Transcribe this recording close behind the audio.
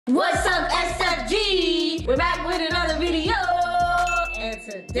What's up, SFG? We're back with another video. And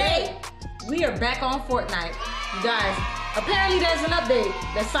today, we are back on Fortnite. You guys, apparently there's an update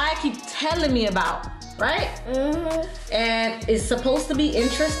that Saya keeps telling me about, right? And it's supposed to be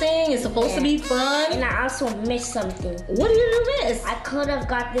interesting. It's supposed to be fun. And I also missed something. What did you miss? I could have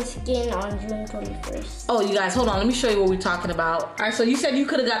got this skin on June 21st. Oh, you guys, hold on. Let me show you what we're talking about. All right, so you said you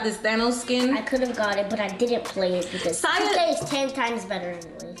could have got this Thanos skin. I could have got it, but I didn't play it because Saya, 2K is 10 times better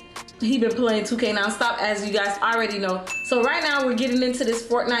anyway. He been playing 2K nonstop, as you guys already know. So right now we're getting into this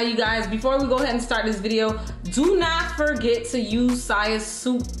Fortnite, you guys. Before we go ahead and start this video, do not forget to use Saya's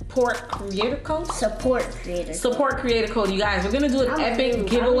support creator code. Support creator code, you guys. We're gonna do an epic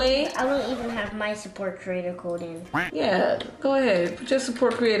giveaway. I don't even have my support creator code in. Yeah, go ahead. Put your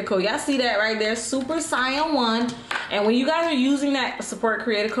support creator code. Y'all see that right there, Super Saiyan 1. And when you guys are using that support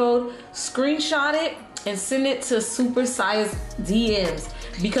creator code, screenshot it and send it to Super Saya's DMs.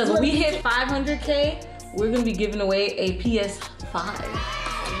 Because when we hit 500K, we're gonna be giving away a PS5.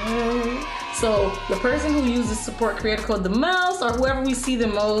 So the person who uses support creator code the most, or whoever we see the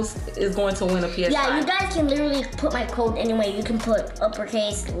most, is going to win a PS5. Yeah, you guys can literally put my code anyway. You can put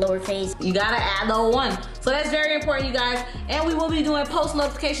uppercase, lowercase. You gotta add the 1. So that's very important, you guys. And we will be doing post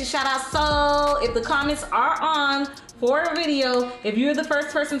notification shout outs. So if the comments are on for a video, if you're the first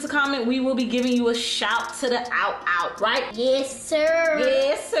person to comment, we will be giving you a shout to the out, right? Yes, sir.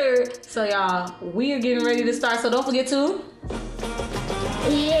 Yes, sir. So y'all, we are getting ready to start. So don't forget to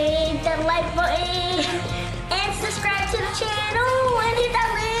hit that like button and subscribe to the channel and hit that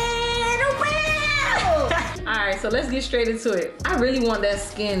little bell. All right, so let's get straight into it. I really want that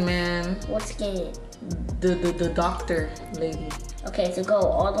skin, man. What skin? The doctor lady. Okay, so go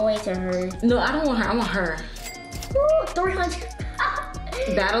all the way to her. No, I don't want her. I want her. Ooh, 300.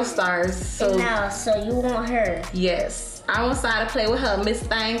 Battle stars. So now, so you want her? Yes. I want Sai to play with her Miss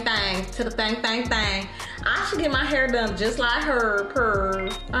Thang to the thang. I should get my hair done just like her.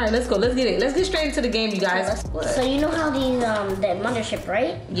 All right, let's go. Let's get it. Let's get straight into the game, you guys. So you know how these that mothership,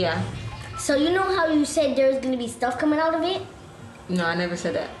 right? Yeah. So you know how you said there's gonna be stuff coming out of it? No, I never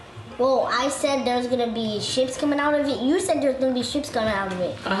said that. Well, I said there's gonna be ships coming out of it. You said there's gonna be ships coming out of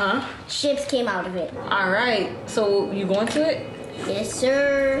it. Ships came out of it. All right. So you going to it? Yes,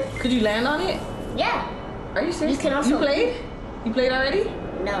 sir. Could you land on it? Yeah. Are you serious? You can also. You played? You played already?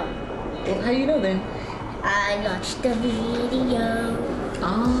 No. Well, how you know then? I watched the video.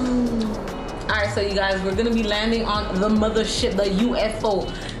 Oh. All right. So you guys, we're gonna be landing on the mothership, the UFO,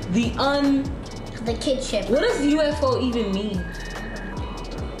 the kid ship. What does UFO even mean?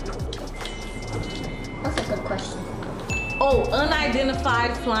 That's a good question. Oh,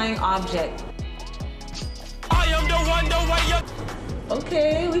 unidentified flying object. I am the one, the way you.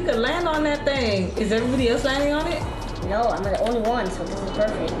 Okay, we could land on that thing. Is everybody else landing on it? No, I'm the only one, so this is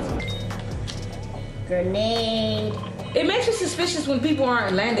perfect. Grenade. It makes you suspicious when people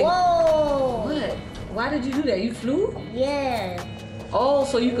aren't landing. Whoa! What? Why did you do that? You flew? Yeah. Oh,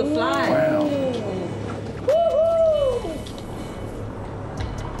 so you could fly. Wow. Woohoo!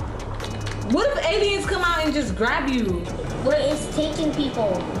 What if aliens come out and just grab you? Wait, it's taking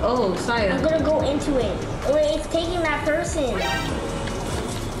people. Oh, Saya. I'm gonna go into it. Wait, it's taking that person.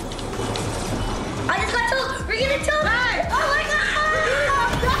 I just got told. We're gonna tell that. Oh my god!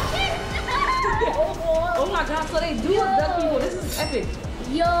 Oh my god, so they do abduct people. This is epic.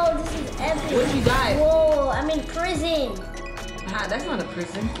 Yo, this is epic. What if you die? Whoa, I'm in prison. Ah, that's not a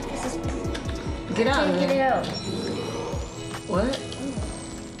prison. This is. Get out of Get it there. out. What?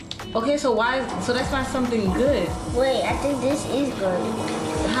 Okay, so why? So that's not something good. Wait, I think this is good.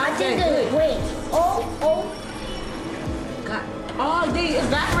 How's I think that good? Wait. Oh. God. Oh, they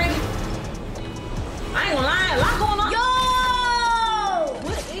evaporated. I ain't gonna lie, a lot going on. Yo!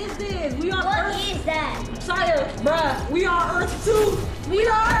 What is this? We on What Earth. is that? Saya, bruh, we on Earth 2. We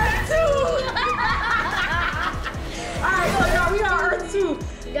on Earth 2. Alright, so y'all, we on Earth 2.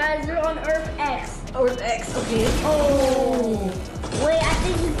 Guys, we're on Earth X. Earth X, okay. Oh. Wait, I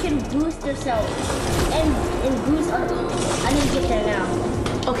think you can boost yourself. And boost other. I need to get there now.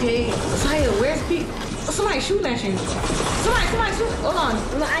 Okay, Saya, where's people? Oh, somebody shooting at you. Somebody shooting. Hold on.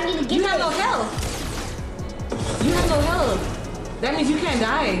 No, I need to get You there. have no health. You have no health. That means you can't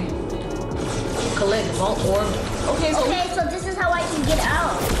die. Collect vault orb. Okay, so so this is how I can get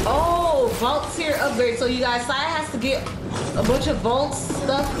out. oh, vault tier upgrade. So you guys, Saya has to get a bunch of vault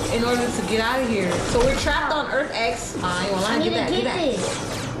stuff in order to get out of here. So we're trapped on Earth X. I ain't gonna lie, get that. This.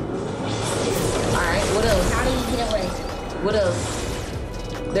 Alright, what else? How do you get away? What else?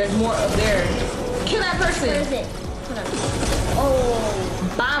 There's more up there. Kill that person. Where is it? Hold on. Oh.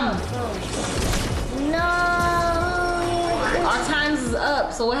 Bam. No. our times is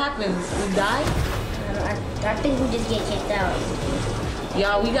up. So what happens? We die? I think we just get kicked out.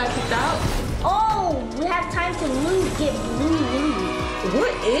 Y'all, we got kicked out? Oh, we have time to lose, get blue loot.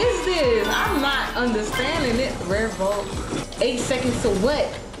 What is this? I'm not understanding it. Rare vault. 8 seconds to what?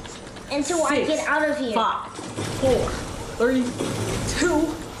 Until I get out of here. 5, 4, 3, 2,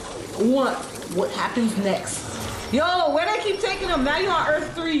 1. What happens next? Yo, where they keep taking them? Now you're on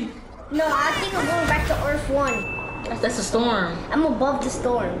Earth 3. No, I think I'm going back to Earth 1. That's a storm. I'm above the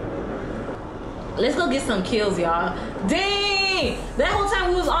storm. Let's go get some kills, y'all. Dang! That whole time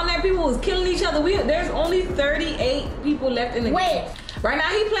we was on there, people was killing each other. There's only 38 people left in the game. Right now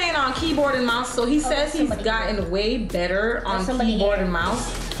he playing on keyboard and mouse, so he says he's gotten way better on keyboard and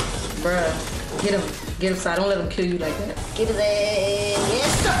mouse. Bruh, get him so I don't let him kill you like that. Get his ass.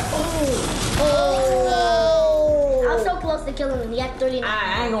 Yes, sir. Oh. I was so close to killing him. He had 39.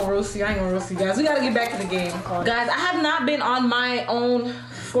 I ain't gonna roast you. Guys. We gotta get back to the game. Guys, I have not been on my own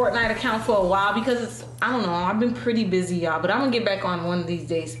Fortnite account for a while because I don't know, I've been pretty busy, y'all, but I'm gonna get back on one of these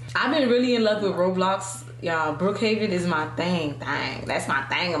days. I've been really in love with Roblox. Y'all, Brookhaven is my thing. That's my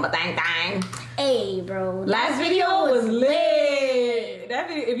thing. I'm a thing. Hey, bro. Last video was lit. That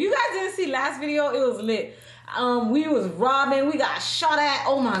video, if you guys didn't see last video, it was lit. We was robbing. We got shot at.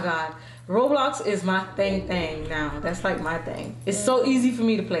 Oh my God. Roblox is my thing now. That's like my thing. It's so easy for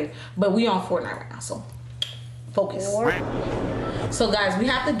me to play. But we on Fortnite right now, so focus. So guys, we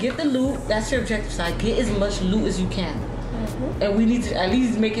have to get the loot. That's your objective side. Get as much loot as you can. And we need to at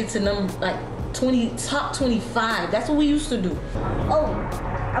least make it to number like top 25. That's what we used to do. Oh,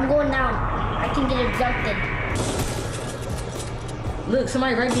 I'm going down. I can get abducted. Look,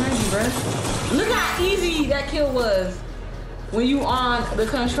 somebody right behind you, bruh. Look how easy that kill was when you on the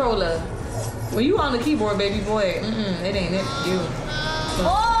controller. When you on the keyboard, baby boy, it ain't it. You.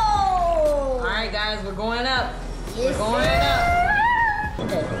 Oh! All right, guys, we're going up. Yes, we're going up.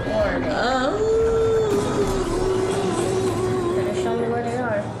 Better show me where they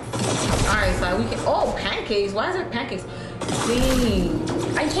are. Alright, so we can. Oh, pancakes. Why is there pancakes?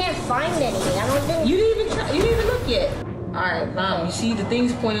 Dang. I can't find any. I don't think. You didn't even try. You didn't even look yet. Alright, Mom. You see the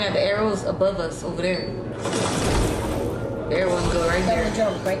things pointing at the arrows above us over there. The arrow one go right there. Double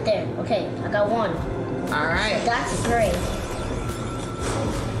jump right there. Okay, I got one. Alright. That's great.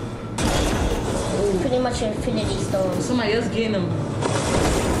 Pretty much infinity stones. Somebody else getting them.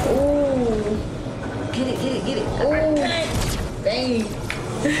 Ooh. Get it. Ooh. Dang.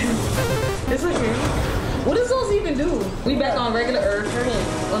 It's okay. What does those even do? We back on regular Earth.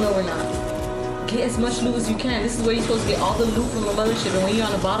 Oh no, we're not. Get as much loot as you can. This is where you're supposed to get all the loot from the mothership. And when you're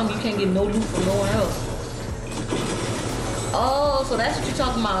on the bottom, you can't get no loot from nowhere else. Oh, so that's what you're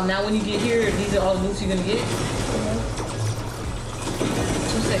talking about. Now when you get here, these are all the loots you're gonna get? 2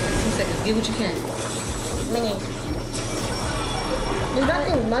 seconds. Get what you can. There's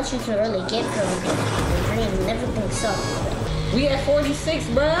nothing much you can really get from the dream. Everything sucks. We at 46,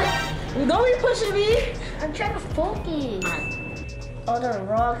 bruh. Don't be pushing me. I'm trying to focus. All the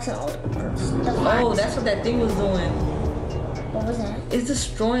rocks and all the stuff. Oh, that's what that thing was doing. What was that? It's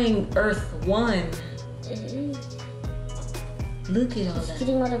destroying Earth 1. Look at all that.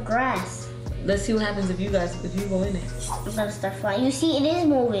 Getting all the grass. Let's see what happens if you go in there. I'm gonna start flying. You see, it is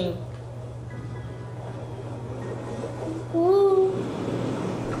moving. Woo.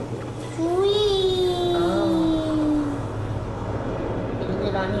 Whee. Oh. Is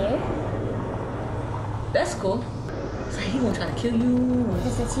it on here? That's cool. So he gonna try to kill you.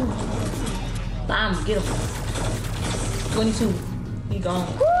 Doesn't seem to. Bam, get him. 22. He gone.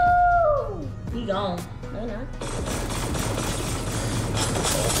 Woo. He gone. No, not.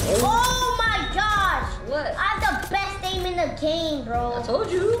 Oh my gosh! What? I have the best aim in the game, bro. I told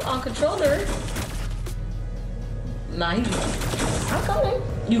you, on controller. Nah, I'm coming.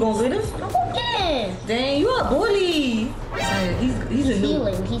 You gonna get him? I'm gonna get him. Dang, you a bully. He's a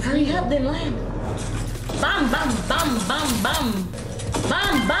healing. He's Hurry healing. up, then land. Bam, bam, bam, bam, bam.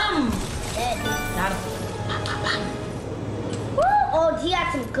 Bam, bam. Dead. Got him. Bam, bam, bam. Woo. Oh, he had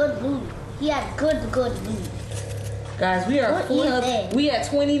some good loot. He had good loot. Guys, we are What full is up. it? We at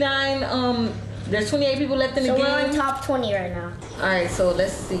 29. There's 28 people left in the So game. we're on top 20 right now. All right, so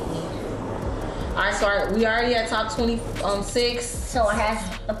let's see. All right, so we already at top 26. So it has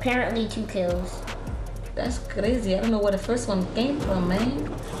apparently 2 kills. That's crazy. I don't know where the first one came from, man.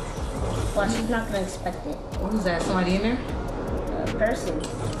 Well, she's not gonna expect it. Who's that? Somebody in there? A person.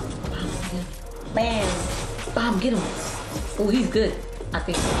 Bam. Bam. Bam, get him. Oh, he's good, I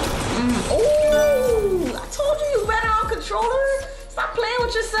think. Oh, I told you better on controller. Stop playing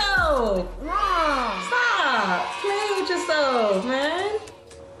with yourself. Mom. Stop playing with yourself, man.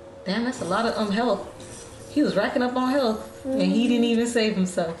 Damn, that's a lot of health. He was racking up on health, and he didn't even save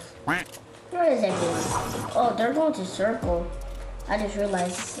himself. Where is everyone? Oh, they're going to circle. I just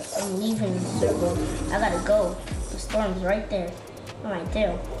realized I'm leaving the circle. I gotta go. The storm's right there. I'm right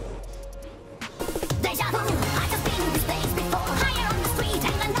there.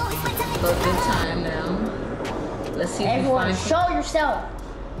 But good time now. Let's see if Everyone, we show yourself.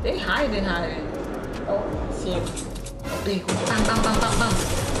 They hiding. Oh, see him. Big bam, bam, bam, bam, bam,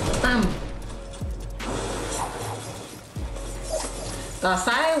 bam. Now,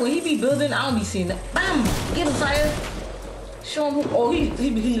 Sire, when he be building, I don't be seeing that. Bam! Get him, Sire. Show him who. Oh, he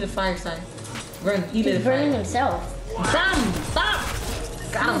lit the fire, Sire. Run. He lit the fire. He's burning himself. Bam! Bam!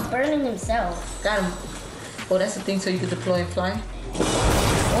 Got him. He's burning himself. Got him. Oh, that's the thing, so you can deploy and fly.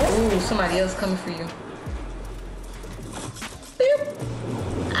 Oh, somebody else coming for you. Beep.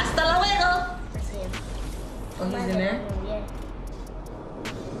 Hasta luego. I see him. Oh, he's in there? Yeah.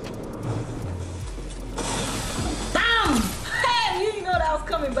 Bam! Hey, you didn't know that was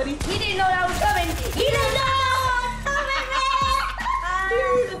coming, buddy. He didn't know that was coming. He didn't know that was coming, man. He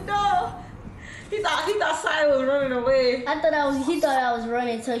didn't know. He thought Sai was running away. He thought I was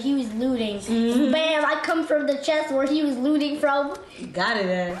running, so he was looting. Bam! I come from the chest where he was looting from. Got it,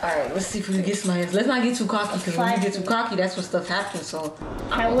 man. All right, let's see if we can get somebody else. Let's not get too cocky, because when you get too cocky, that's when stuff happens. So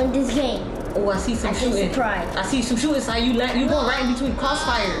I win this game. oh, I see some I see shooting. surprise. I see some shooting. Sai, you going right in between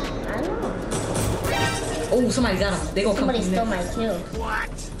crossfire. I know. Oh, somebody got him. They gonna Somebody come stole next. my kill.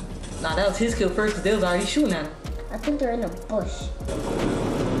 Nah, that was his kill first, because they was already shooting at him. I think they're in a bush.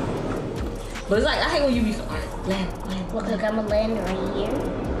 But it's like, I hate when you be all right, land. Look, I'm gonna land right here.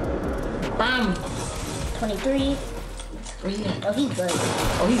 Bam. 23. Where he at? Oh, he's good.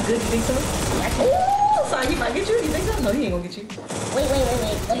 Oh, he's good. You think so? Yeah, Oh, sorry, he might get you. You think so? No, he ain't gonna get you. wait.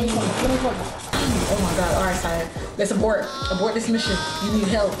 Let me focus. Oh my God. All right, Sai. Let's abort this mission. You need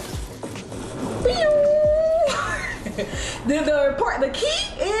help. The key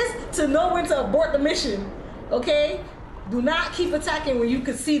is to know when to abort the mission. Okay? Do not keep attacking when you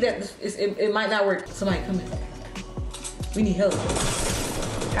could see that it might not work. Somebody come in. We need help.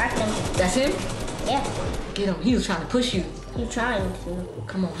 Got him. That's him? Yeah. Get him. He was trying to push you. He's trying to.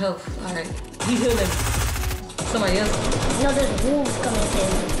 Come on, health. All right. He's healing. Somebody else. No, there's wolves coming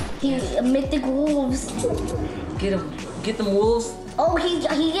in. He's mythic wolves. Get him. Get them wolves. Oh, he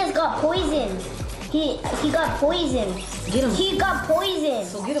just got poisoned. He got poisoned. Get him. He got poisoned.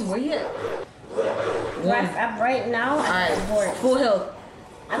 So get him. Where you at? Right now, All right. I'm bored. Full health.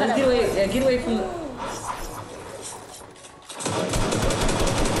 Let's get away. Yeah, get away from the...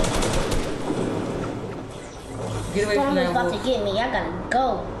 Get away from Storm is that about wolf. to get me. I gotta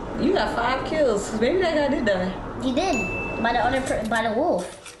go. You got 5 kills. Maybe that guy did die. He did by the wolf.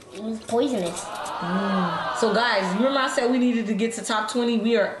 He was poisonous. So guys, remember I said we needed to get to top 20?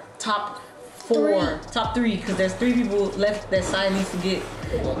 We are top 4, top 3, because there's 3 people left that side needs to get.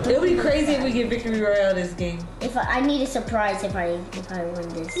 It'll be crazy if we get victory royale this game. I need a surprise if I win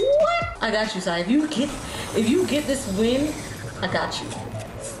this. What? I got you, Sai. If you get this win, I got you.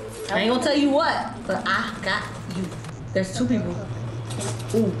 I ain't gonna tell you what, but I got you. There's 2 people.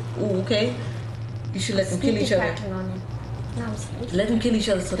 Ooh, okay. You should let them kill each other. Let them kill each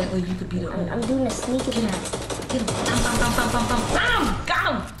other so that way you could be the owner. I'm doing a sneak attack. Get him. Bam, bam, bam, bam, bam, bam. Bam!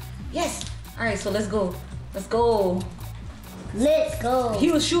 Got him! Yes! Alright, so let's go. Let's go. Let's go.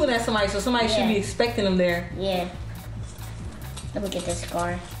 He was shooting at somebody, so somebody should be expecting him there. Yeah. Let me get this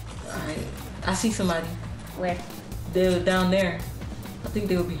scar. Alright. I see somebody. Where? They were down there. I think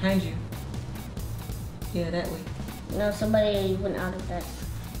they were behind you. Yeah, that way. No, somebody went out of that.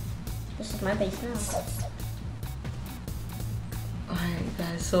 This is my base now. Alright,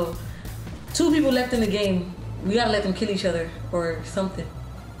 guys. So, 2 people left in the game. We gotta let them kill each other or something.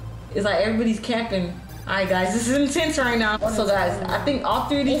 It's like everybody's camping. Alright, guys. This is intense right now. So, guys, I think all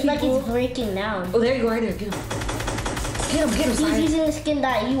 3 of these it's people... like it's breaking down. Oh, there you go, right there. Get him. Get him, He's sorry. using the skin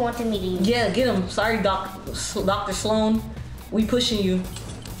that you wanted me to use. Yeah, get him. Sorry, Dr. Sloan. We pushing you.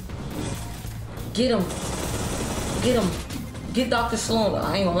 Get him. Get him. Get Dr. Sloan.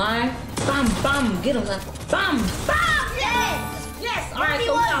 I ain't gonna lie. Bam, bam. Get him. Bam, bam. Yes. Yes. All right,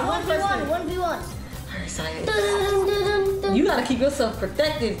 so we got 1 person. 1v1. All right, Saya. You gotta keep yourself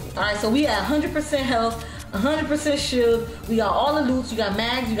protected. All right, so we at 100% health, 100% shield. We got all the loots. You got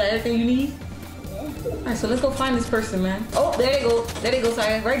mags. You got everything you need. All right, so let's go find this person, man. Oh, there they go. There they go,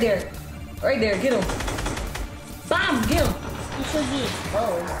 Saya. Right there. Right there. Get him. Bam. Get him. He should be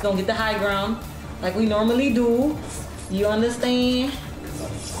exposed. Don't get the high ground like we normally do. You understand?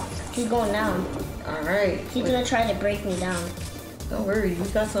 He's going down. All right. He's gonna try to break me down. Don't worry. We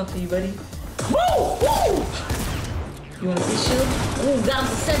got something for you, buddy. Woo! Woo! You want a big shield? Ooh, got him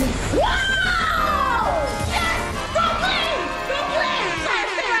to 70. Wow! Yes! Don't play! Don't play!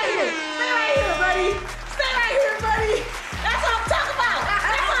 Stay right here. Stay right here, buddy. Stay right here, buddy. That's what I'm talking about.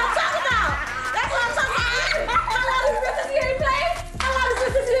 That's what I'm talking about. That's what I'm talking about. How long has it been since you ain't played? How long has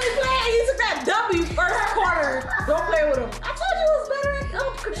it been since you ain't played? And you took that W first quarter. Don't play with him. I told you it was better at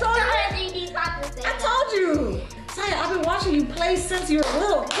controlling it. I told you. Saya, I've been watching you play since you were a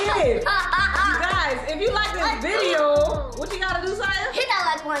little kid. You guys, if you like this video, what you gotta do, Saya? Hit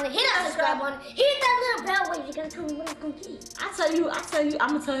that like button, hit that subscribe button, hit that little bell wave. You gotta tell me what it's gonna be. I tell you,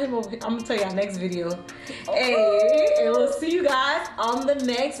 I'm gonna tell you our next video. Hey, and we'll see you guys on the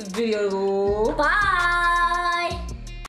next video. Bye.